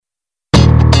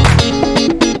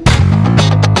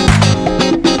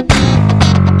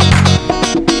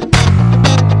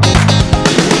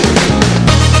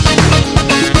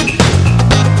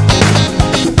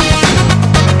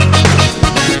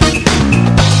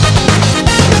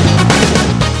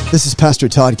This is Pastor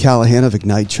Todd Callahan of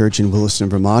Ignite Church in Williston,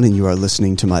 Vermont, and you are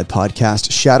listening to my podcast,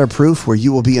 Shatterproof, where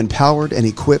you will be empowered and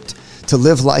equipped to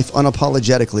live life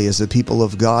unapologetically as the people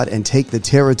of God and take the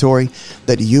territory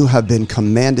that you have been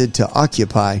commanded to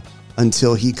occupy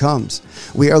until He comes.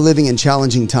 We are living in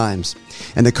challenging times,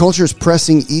 and the culture is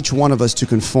pressing each one of us to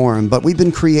conform, but we've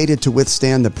been created to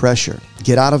withstand the pressure,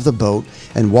 get out of the boat,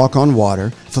 and walk on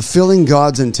water, fulfilling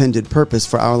God's intended purpose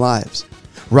for our lives.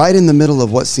 Right in the middle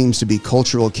of what seems to be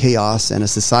cultural chaos and a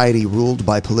society ruled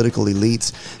by political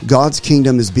elites, God's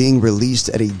kingdom is being released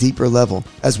at a deeper level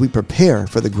as we prepare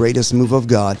for the greatest move of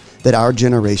God that our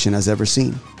generation has ever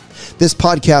seen. This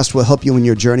podcast will help you in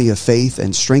your journey of faith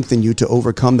and strengthen you to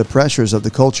overcome the pressures of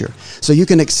the culture so you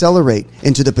can accelerate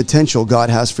into the potential God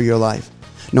has for your life.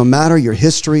 No matter your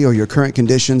history or your current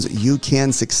conditions, you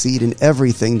can succeed in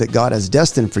everything that God has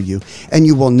destined for you, and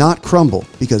you will not crumble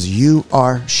because you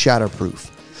are shatterproof.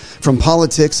 From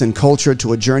politics and culture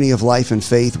to a journey of life and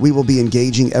faith, we will be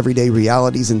engaging everyday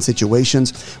realities and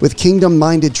situations with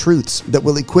kingdom-minded truths that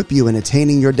will equip you in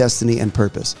attaining your destiny and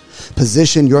purpose.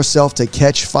 Position yourself to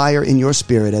catch fire in your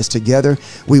spirit as together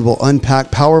we will unpack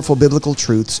powerful biblical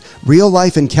truths,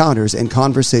 real-life encounters, and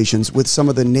conversations with some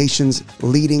of the nation's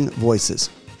leading voices.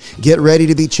 Get ready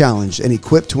to be challenged and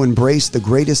equipped to embrace the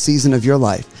greatest season of your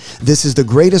life. This is the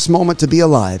greatest moment to be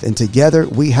alive, and together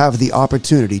we have the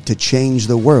opportunity to change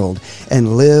the world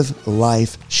and live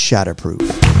life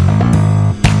shatterproof.